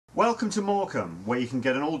Welcome to Morecambe, where you can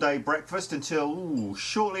get an all-day breakfast until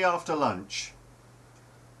shortly after lunch.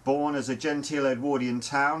 Born as a genteel Edwardian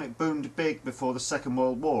town, it boomed big before the Second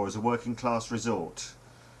World War as a working-class resort.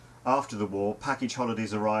 After the war, package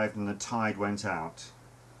holidays arrived and the tide went out,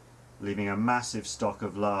 leaving a massive stock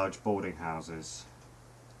of large boarding houses.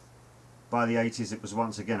 By the 80s it was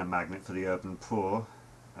once again a magnet for the urban poor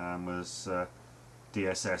and was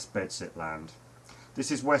DSS bedsit land. This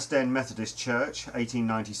is West End Methodist Church,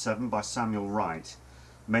 1897, by Samuel Wright,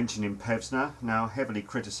 mentioned in Pevsner, now heavily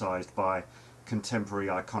criticised by contemporary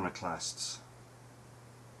iconoclasts.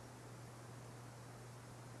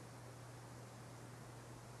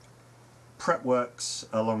 Prep works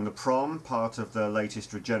along the Prom, part of the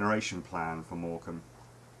latest regeneration plan for Morecambe.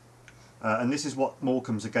 And this is what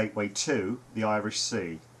Morecambe's a gateway to, the Irish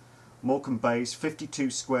Sea. Morecambe Bay's 52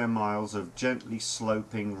 square miles of gently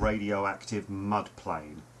sloping radioactive mud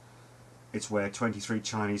plain. It's where 23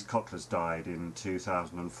 Chinese cocklers died in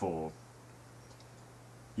 2004.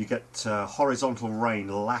 You get horizontal rain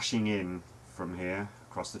lashing in from here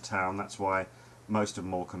across the town. That's why most of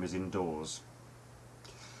Morecambe is indoors.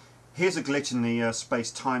 Here's a glitch in the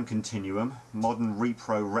space-time continuum. Modern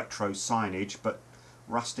repro-retro signage, but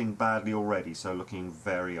rusting badly already, so looking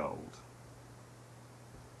very old.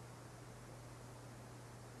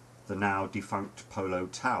 The now defunct Polo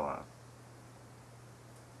Tower.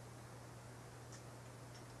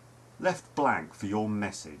 Left blank for your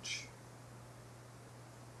message.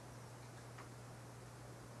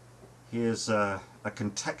 Here's a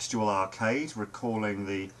contextual arcade recalling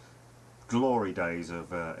the glory days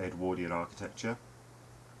of Edwardian architecture.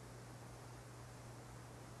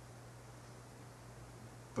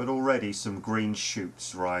 But already some green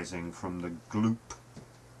shoots rising from the gloop.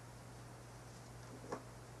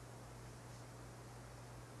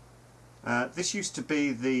 This used to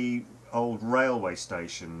be the old railway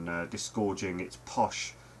station, disgorging its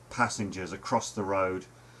posh passengers across the road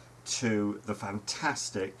to the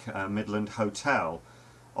fantastic Midland Hotel,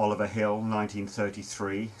 Oliver Hill,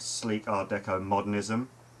 1933, sleek Art Deco modernism.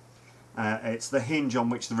 It's the hinge on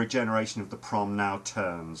which the regeneration of the Prom now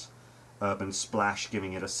turns. Urban splash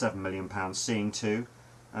giving it a £7 million seeing to.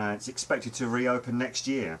 It's expected to reopen next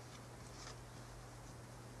year.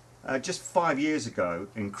 Just 5 years ago,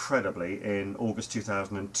 incredibly, in August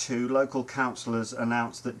 2002, local councillors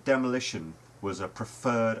announced that demolition was a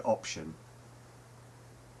preferred option.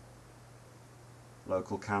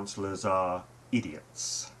 Local councillors are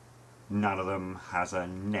idiots. None of them has a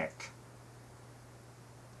neck.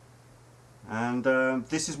 And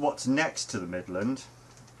this is what's next to the Midland,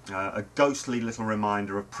 a ghostly little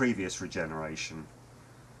reminder of previous regeneration.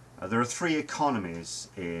 There are three economies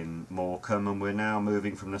in Morecambe, and we're now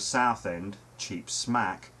moving from the south end, cheap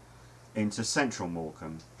smack, into central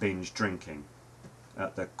Morecambe, binge drinking.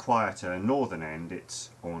 At the quieter northern end,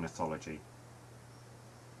 it's ornithology.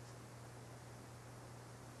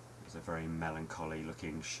 There's a very melancholy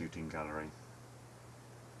looking shooting gallery.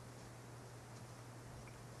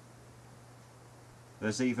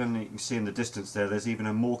 There's even, you can see in the distance there, there's even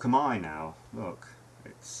a Morecambe Eye now. Look,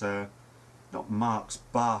 it's not Mark's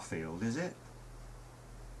Barfield, is it?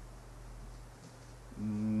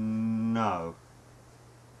 No.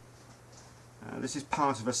 This is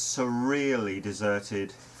part of a surreally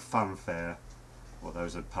deserted funfair. Well,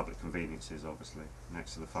 those are public conveniences, obviously,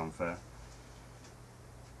 next to the funfair.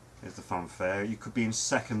 Here's the funfair. You could be in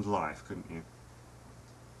Second Life, couldn't you?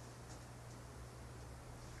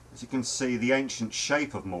 As you can see, the ancient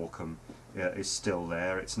shape of Morecambe is still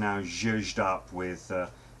there. It's now zhuzhed up with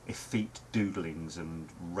effete doodlings and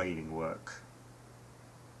railing work.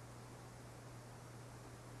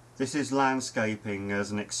 This is landscaping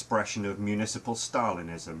as an expression of Municipal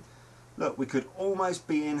Stalinism. Look, we could almost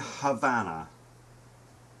be in Havana.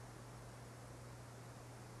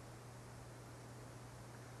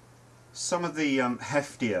 Some of the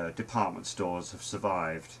heftier department stores have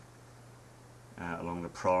survived along the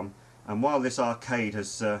Prom, and while this arcade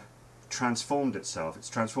has transformed itself, it's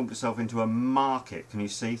transformed itself into a market, can you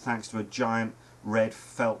see, thanks to a giant red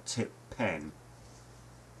felt tip pen.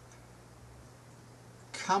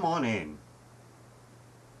 Come on in.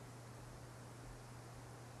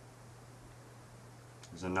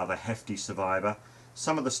 There's another hefty survivor.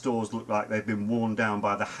 Some of the stores look like they've been worn down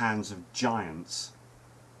by the hands of giants.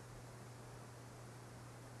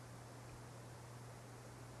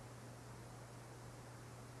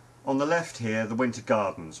 On the left here, the Winter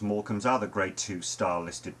Gardens, Morecambe's other Grade 2 star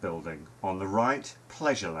listed building. On the right,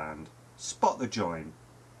 Pleasureland. Spot the join.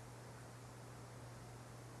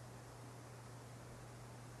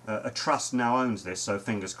 A trust now owns this, so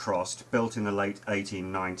fingers crossed. Built in the late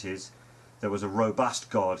 1890s, There was a robust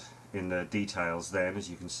God in the details then, as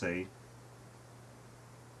you can see.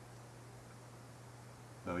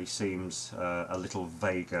 Though he seems a little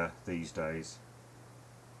vaguer these days.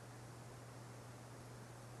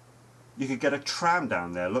 You could get a tram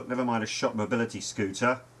down there, look, never mind a shop mobility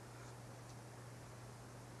scooter.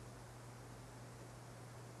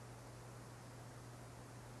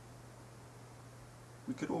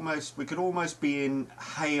 We could almost be in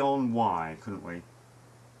Hay-on-Wye, couldn't we?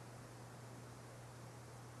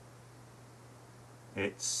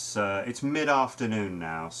 It's mid-afternoon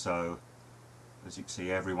now, so as you can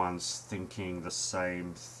see, everyone's thinking the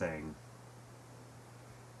same thing.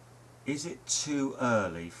 Is it too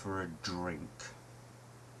early for a drink?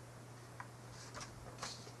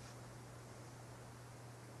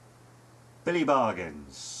 Billy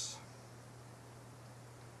Bargains.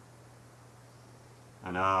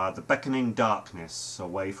 And the beckoning darkness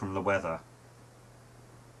away from the weather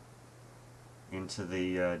into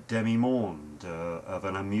the demi-monde of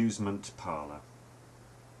an amusement parlour.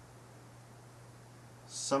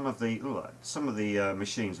 Some of the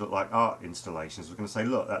machines look like art installations. I was going to say,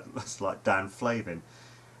 look, that looks like Dan Flavin.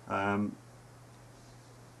 And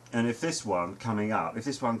if this one coming up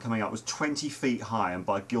was 20 feet high and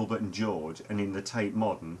by Gilbert and George and in the Tate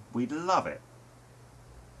Modern, we'd love it.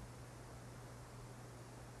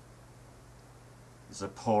 It's a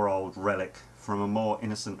poor old relic from a more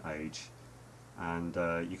innocent age, and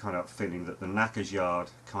you kind of have a feeling that the knacker's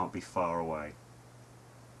yard can't be far away.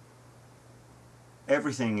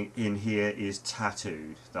 Everything in here is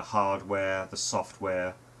tattooed. The hardware, the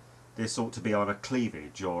software. This ought to be on a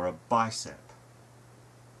cleavage or a bicep.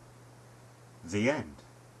 The end.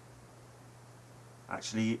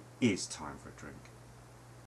 Actually, it is time for a drink.